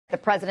The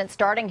president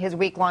starting his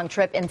week-long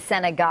trip in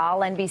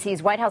Senegal.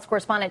 NBC's White House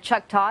correspondent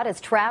Chuck Todd is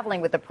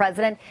traveling with the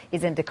president.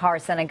 He's in Dakar,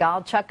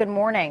 Senegal. Chuck, good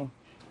morning.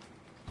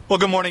 Well,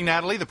 good morning,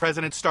 Natalie. The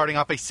president's starting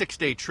off a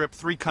 6-day trip,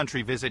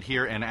 3-country visit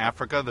here in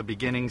Africa. The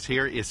beginnings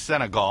here is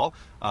Senegal.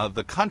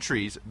 The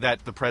countries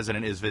that the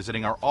president is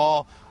visiting are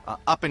all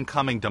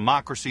up-and-coming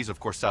democracies. Of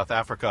course, South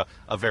Africa,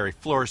 a very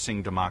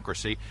flourishing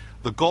democracy.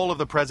 The goal of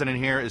the president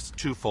here is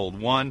twofold.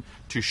 One,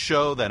 to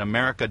show that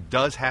America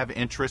does have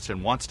interests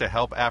and wants to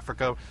help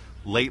Africa.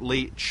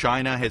 Lately,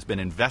 China has been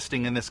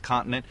investing in this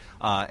continent,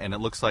 and it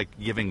looks like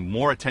giving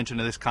more attention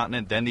to this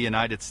continent than the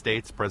United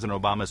States. President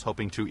Obama is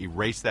hoping to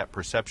erase that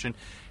perception.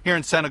 Here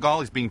in Senegal,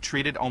 he's being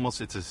treated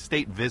almost, it's a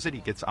state visit. He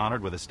gets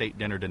honored with a state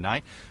dinner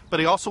tonight. But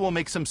he also will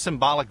make some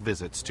symbolic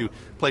visits to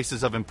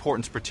places of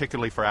importance,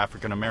 particularly for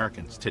African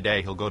Americans.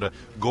 Today, he'll go to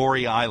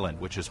Gorée Island,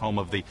 which is home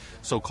of the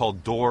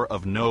so-called Door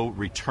of No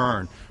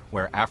Return,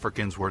 where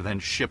Africans were then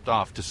shipped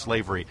off to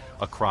slavery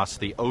across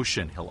the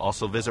ocean. He'll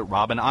also visit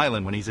Robben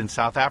Island when he's in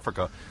South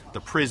Africa,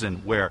 the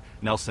prison where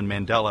Nelson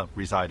Mandela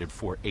resided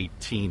for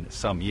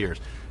 18-some years.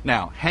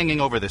 Now,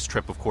 hanging over this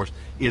trip, of course,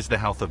 is the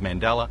health of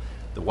Mandela.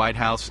 The White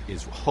House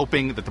is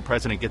hoping that the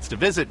president gets to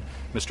visit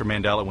Mr.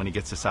 Mandela when he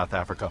gets to South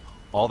Africa.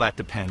 All that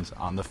depends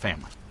on the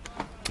family.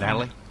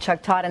 Natalie?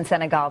 Chuck Todd in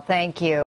Senegal, thank you.